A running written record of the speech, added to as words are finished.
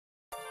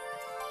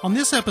On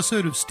this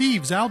episode of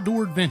Steve's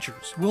Outdoor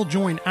Adventures, we'll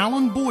join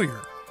Alan Boyer,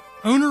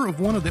 owner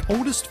of one of the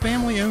oldest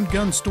family-owned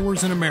gun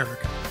stores in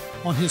America,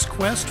 on his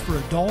quest for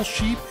a Dall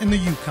sheep in the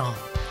Yukon.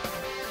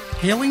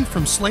 Hailing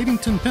from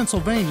Slatington,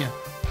 Pennsylvania,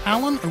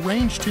 Alan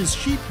arranged his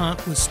sheep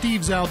hunt with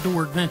Steve's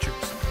Outdoor Adventures.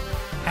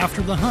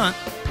 After the hunt,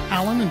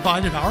 Alan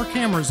invited our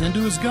cameras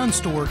into his gun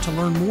store to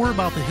learn more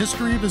about the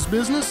history of his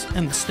business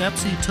and the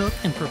steps he took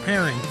in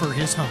preparing for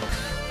his hunt.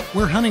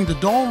 We're hunting the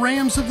Dall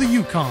Rams of the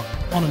Yukon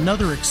on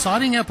another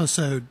exciting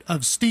episode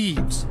of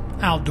Steve's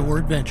Outdoor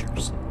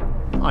Adventures.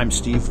 I'm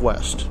Steve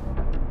West,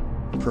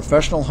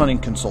 professional hunting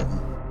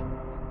consultant,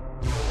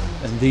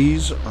 and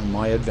these are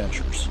my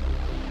adventures.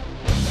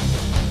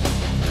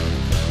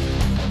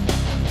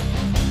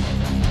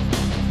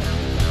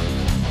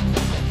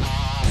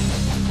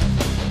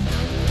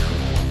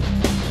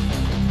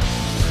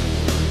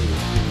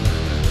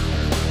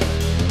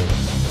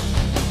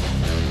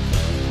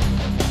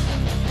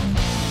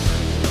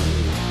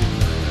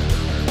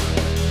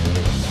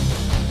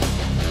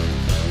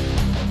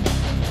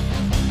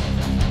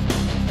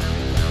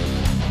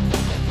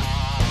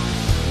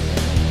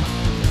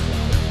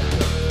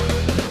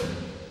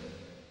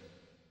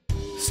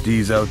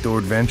 Steve's Outdoor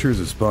Adventures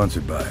is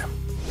sponsored by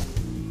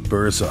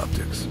Burris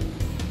Optics,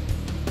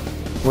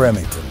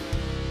 Remington,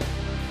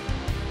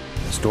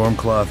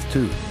 Stormcloth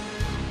 2,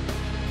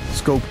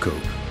 Scope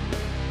Coat,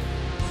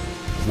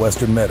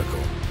 Western Medical,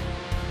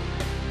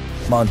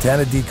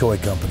 Montana Decoy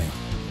Company,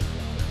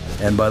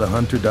 and by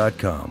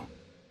thehunter.com.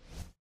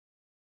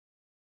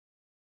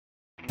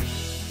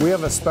 We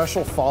have a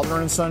special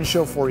father and son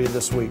show for you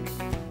this week.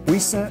 We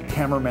sent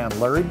cameraman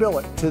Larry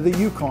Billett to the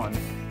Yukon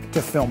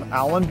to film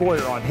Alan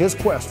Boyer on his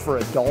quest for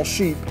a Dall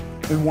sheep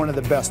in one of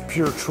the best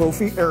pure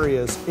trophy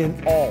areas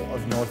in all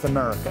of North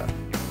America.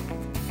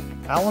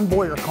 Alan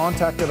Boyer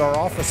contacted our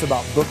office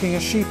about booking a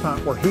sheep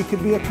hunt where he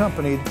could be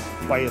accompanied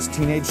by his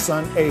teenage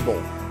son Abel,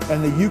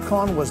 and the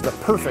Yukon was the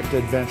perfect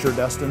adventure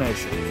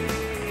destination.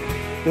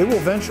 They will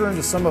venture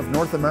into some of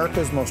North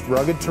America's most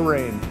rugged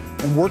terrain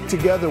and work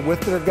together with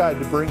their guide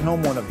to bring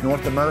home one of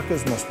North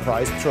America's most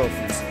prized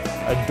trophies,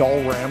 a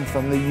Dall Ram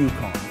from the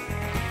Yukon.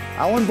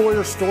 Alan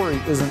Boyer's story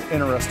is an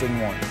interesting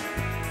one.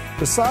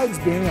 Besides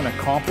being an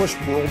accomplished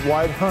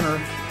worldwide hunter,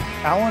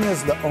 Alan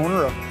is the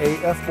owner of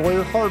A.F.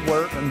 Boyer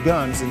Hardware and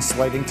Guns in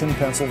Slatington,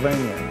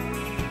 Pennsylvania.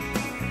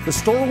 The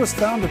store was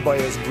founded by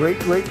his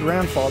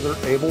great-great-grandfather,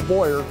 Abel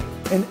Boyer,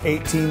 in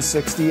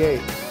 1868.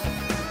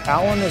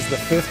 Alan is the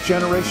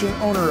fifth-generation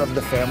owner of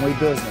the family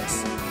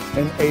business,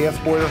 and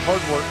A.F. Boyer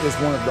Hardware is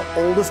one of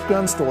the oldest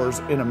gun stores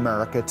in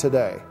America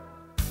today.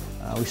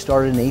 We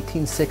started in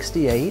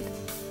 1868.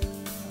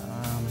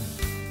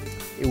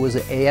 It was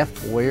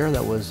A.F. Boyer,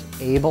 that was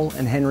Abel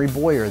and Henry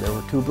Boyer. There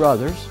were two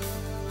brothers.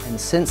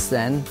 And since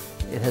then,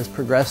 it has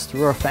progressed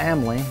through our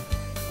family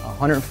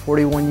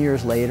 141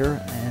 years later.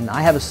 And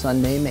I have a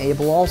son named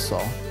Abel also.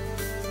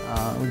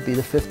 It would be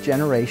the fifth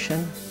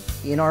generation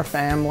in our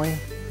family.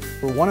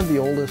 We're one of the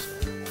oldest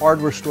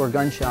hardware store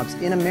gun shops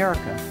in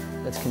America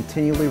that's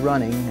continually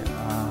running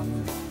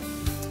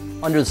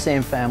under the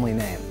same family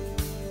name.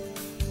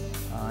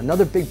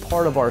 Another big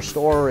part of our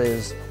store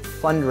is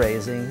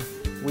fundraising.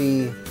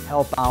 We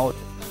help out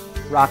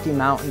Rocky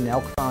Mountain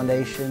Elk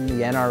Foundation,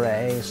 the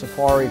NRA,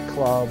 Safari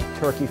Club,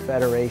 Turkey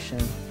Federation,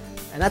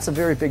 and that's a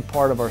very big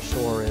part of our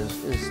store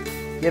is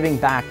giving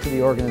back to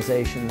the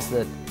organizations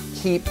that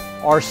keep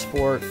our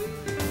sport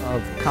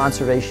of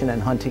conservation and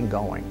hunting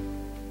going.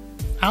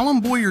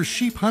 Alan Boyer's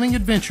sheep hunting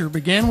adventure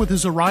began with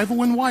his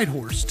arrival in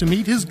Whitehorse to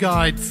meet his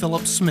guide,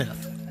 Philip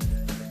Smith.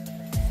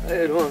 How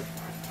you doing?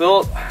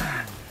 Philip.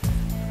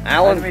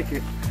 Alan. Nice to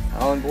meet you.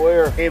 Alan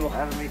Boyer. Abel.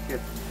 How to meet you.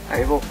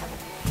 Abel.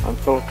 I'm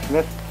Philip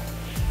Smith.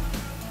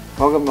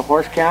 Welcome to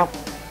Horse Camp.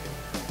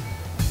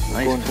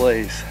 Nice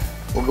place.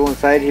 We'll go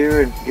inside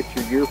here and get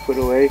your gear put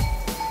away.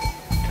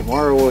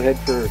 Tomorrow we'll head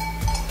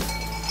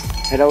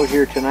out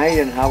here tonight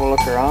and have a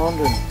look around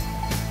and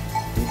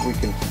see if we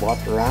can swap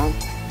around.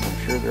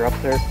 I'm sure they're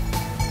up there.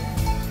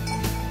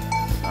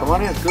 Come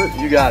on in. Good.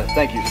 You got it.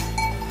 Thank you.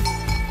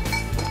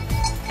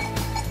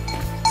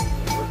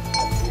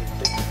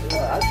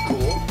 That's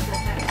cool.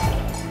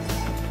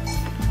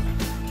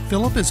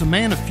 Philip is a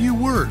man of few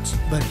words,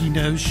 but he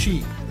knows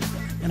sheep.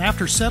 And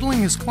after settling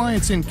his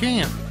clients in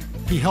camp,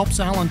 he helps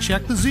Alan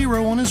check the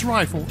zero on his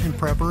rifle in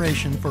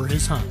preparation for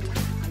his hunt.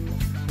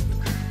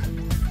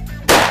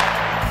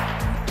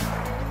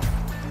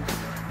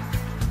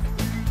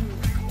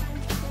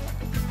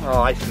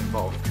 Oh, I see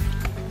both.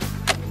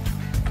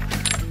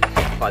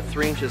 About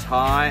 3 inches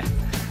high,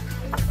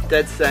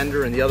 dead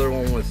center, and the other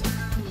one was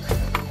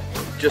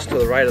just to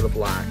the right of the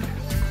black.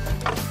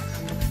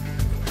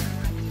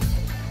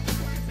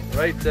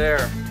 Right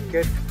there.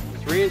 Good.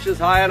 3 inches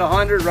high at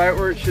 100, right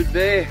where it should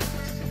be.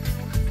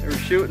 They were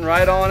shooting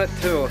right on it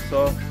too,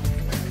 so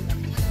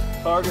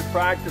target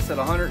practice at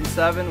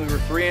 107, we were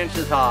 3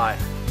 inches high.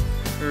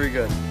 Very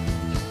good.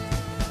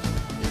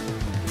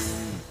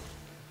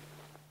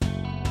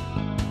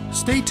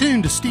 Stay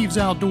tuned to Steve's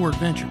Outdoor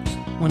Adventures.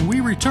 When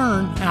we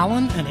return,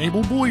 Alan and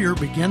Abel Boyer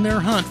begin their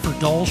hunt for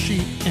Dall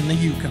sheep in the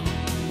Yukon.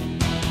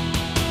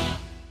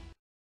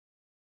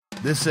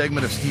 This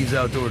segment of Steve's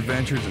Outdoor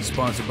Adventures is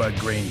sponsored by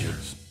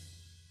Granger's.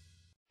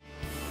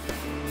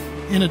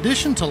 In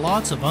addition to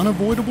lots of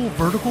unavoidable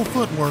vertical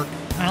footwork,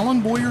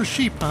 Alan Boyer's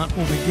sheep hunt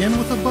will begin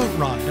with a boat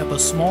ride up a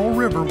small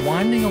river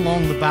winding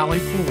along the valley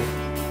floor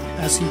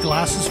as he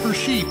glasses for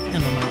sheep in the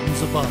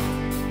mountains above.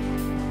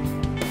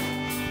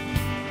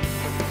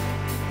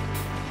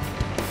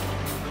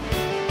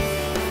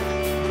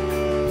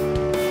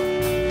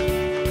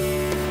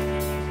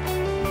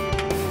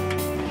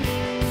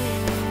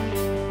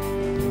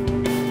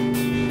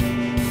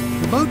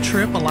 The boat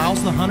trip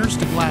allows the hunters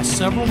to glass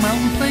several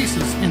mountain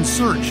faces in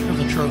search of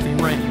the trophy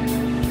ram.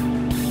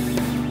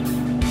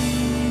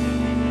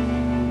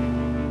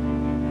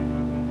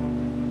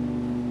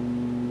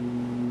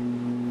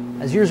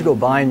 As years go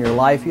by in your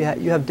life, you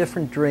have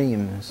different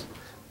dreams.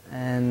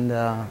 And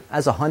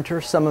as a hunter,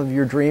 some of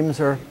your dreams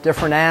are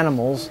different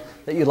animals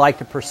that you'd like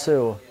to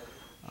pursue.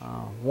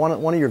 One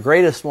of your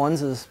greatest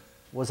ones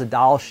was a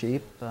Dall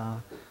sheep,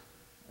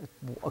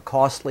 a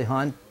costly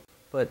hunt.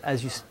 But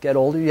as you get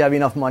older, you have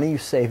enough money, you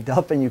saved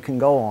up, and you can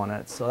go on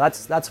it. So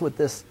that's what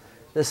this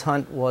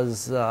hunt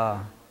was,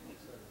 a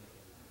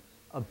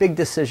big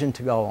decision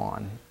to go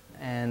on.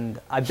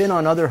 And I've been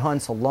on other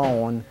hunts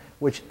alone,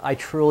 which I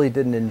truly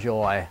didn't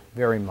enjoy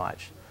very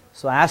much.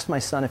 So I asked my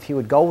son if he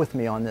would go with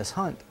me on this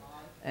hunt.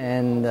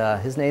 And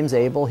his name's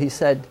Abel. He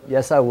said,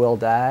 "Yes, I will,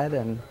 Dad."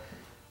 And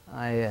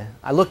I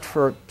looked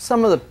for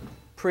some of the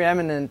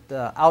preeminent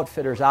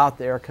outfitters out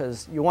there,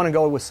 because you want to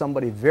go with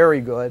somebody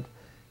very good,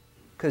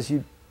 because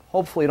you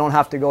hopefully don't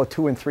have to go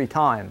 2 and 3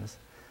 times.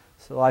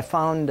 So I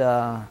found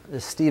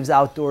this Steve's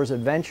Outdoors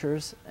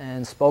Adventures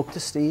and spoke to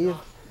Steve,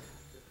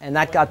 and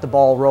that got the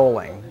ball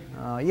rolling.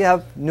 You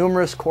have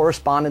numerous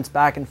correspondence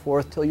back and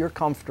forth till you're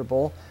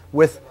comfortable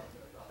with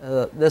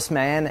this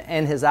man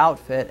and his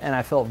outfit, and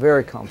I felt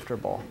very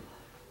comfortable.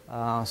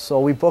 So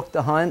we booked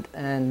the hunt,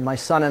 and my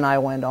son and I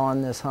went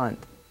on this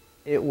hunt.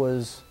 It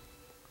was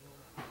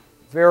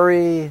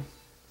very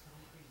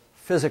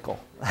physical,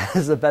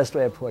 is the best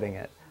way of putting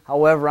it.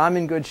 However, I'm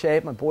in good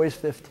shape. My boy's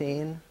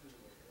 15.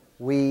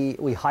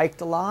 We hiked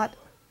a lot,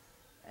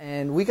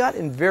 and we got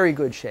in very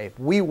good shape.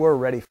 We were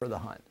ready for the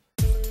hunt.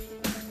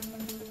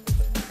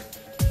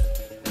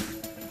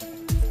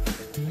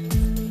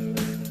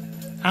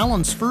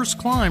 Alan's first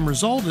climb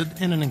resulted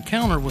in an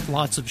encounter with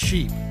lots of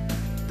sheep.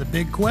 The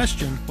big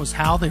question was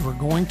how they were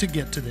going to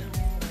get to them.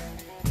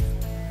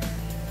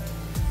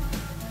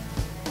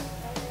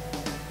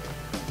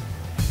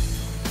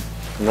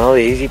 No, the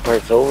easy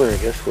part's over. I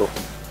guess we'll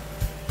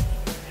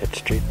head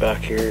straight back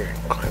here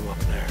and climb up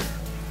there.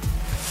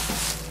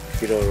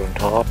 Get out on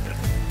top and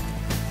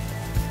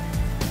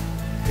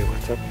see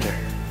what's up there.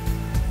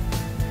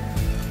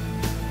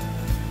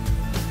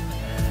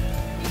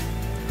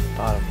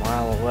 About a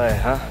mile away,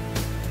 huh?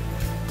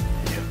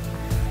 Yep.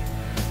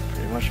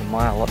 Pretty much a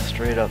mile up,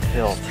 straight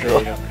uphill, too.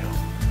 Straight uphill.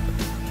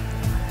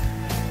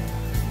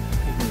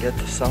 You can get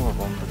to some of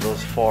them, but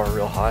those 4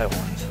 real high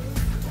ones.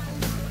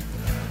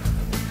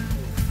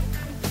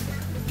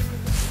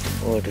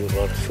 We'll do a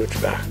lot of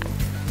switchback.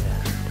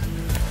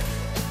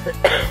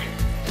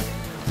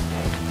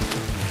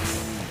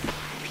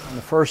 On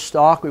the first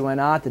stalk we went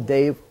out, the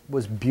day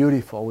was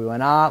beautiful. We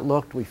went out,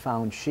 looked, we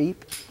found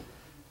sheep,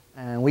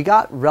 and we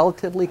got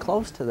relatively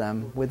close to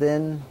them,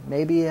 within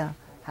maybe a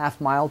half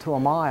mile to a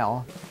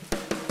mile.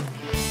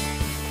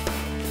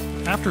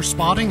 After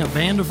spotting a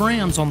band of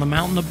rams on the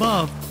mountain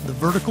above, the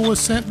vertical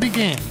ascent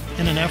began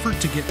in an effort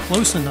to get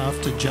close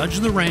enough to judge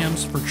the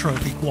rams for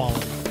trophy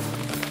quality.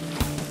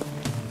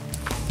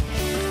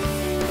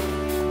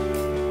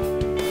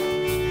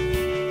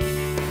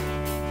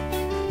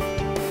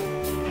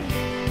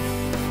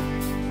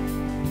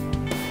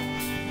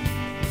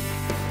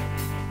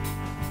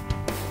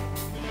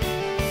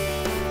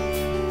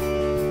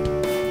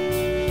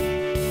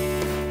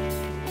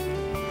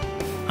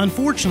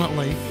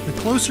 Unfortunately, the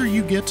closer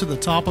you get to the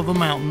top of a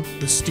mountain,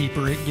 the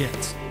steeper it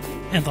gets.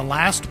 And the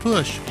last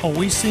push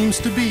always seems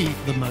to be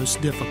the most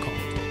difficult.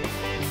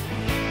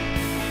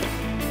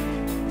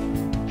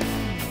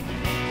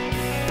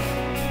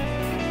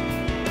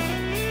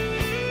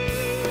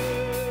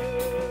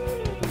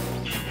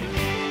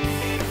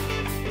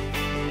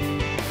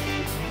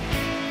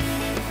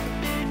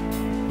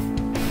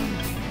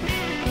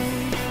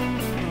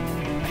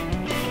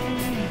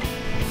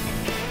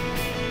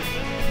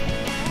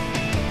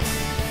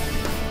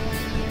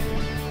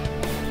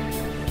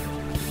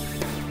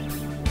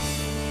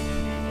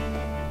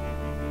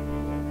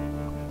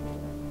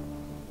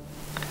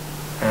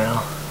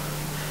 Well,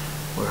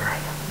 we're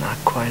not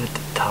quite at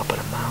the top of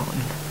the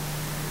mountain.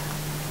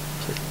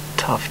 It's a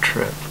tough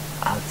trip,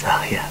 I'll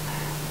tell you.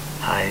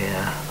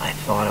 I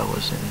thought I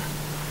was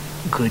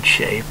in good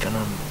shape, and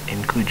I'm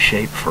in good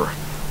shape for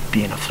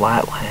being a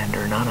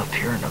flatlander, not up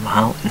here in the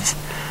mountains.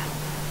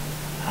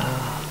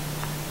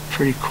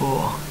 Pretty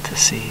cool to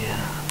see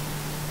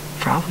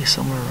probably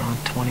somewhere around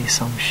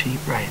 20-some sheep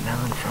right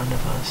now in front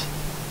of us.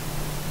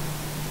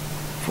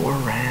 4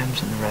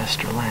 rams and the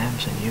rest are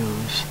lambs and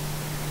ewes.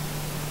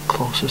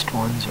 Closest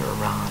ones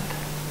are around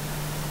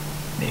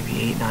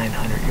maybe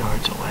 800-900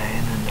 yards away,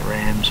 and then the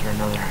rams are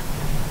another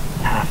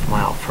half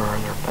mile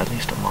further, at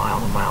least a mile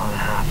and a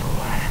half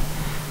away.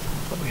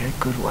 But we had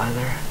good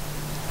weather.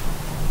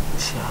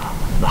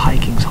 The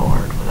hiking's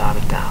hard, without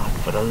a doubt,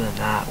 but other than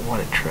that, what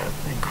a trip.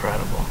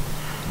 Incredible.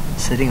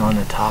 Sitting on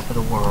the top of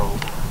the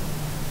world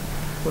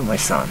with my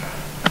son.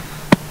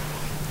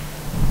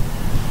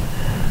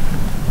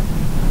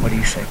 What do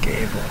you think,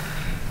 Abel?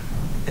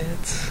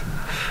 It's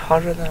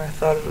harder than I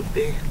thought it would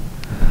be,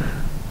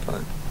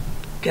 but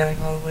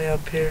getting all the way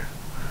up here,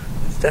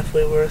 it's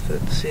definitely worth it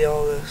to see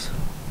all this.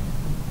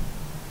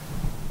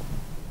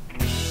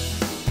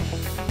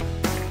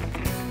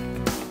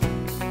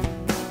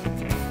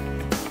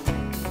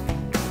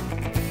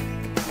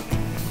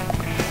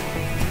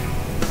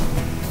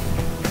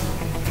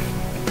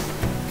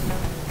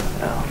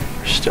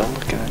 We're still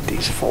looking at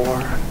these 4.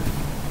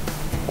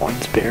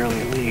 One's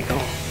barely legal.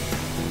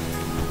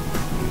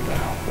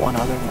 One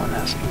other one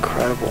has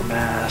incredible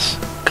mass,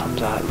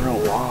 comes out real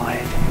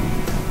wide,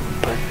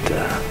 but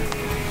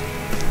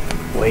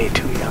way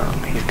too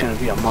young. He's going to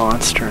be a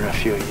monster in a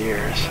few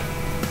years.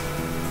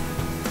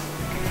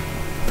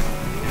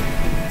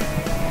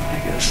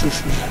 I guess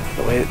this is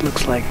the way it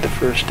looks like the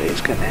first day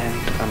is going to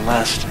end,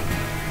 unless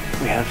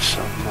we have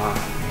some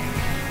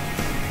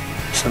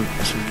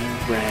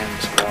new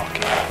rams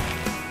walking.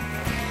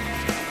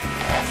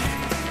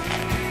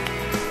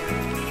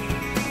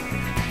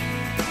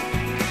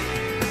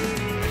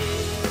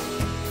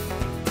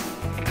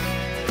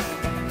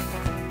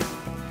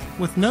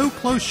 With no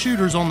close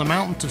shooters on the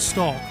mountain to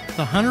stalk,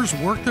 the hunters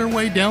work their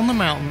way down the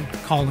mountain,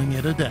 calling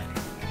it a day.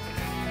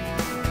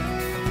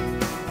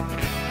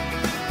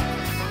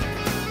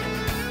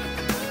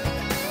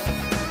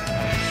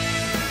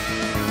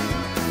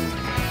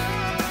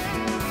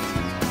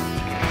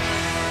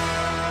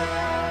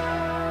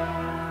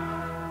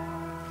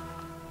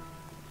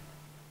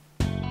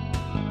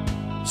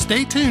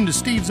 Stay tuned to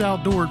Steve's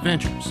Outdoor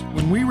Adventures.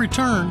 When we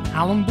return,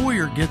 Alan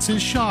Boyer gets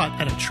his shot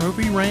at a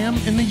trophy ram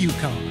in the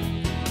Yukon.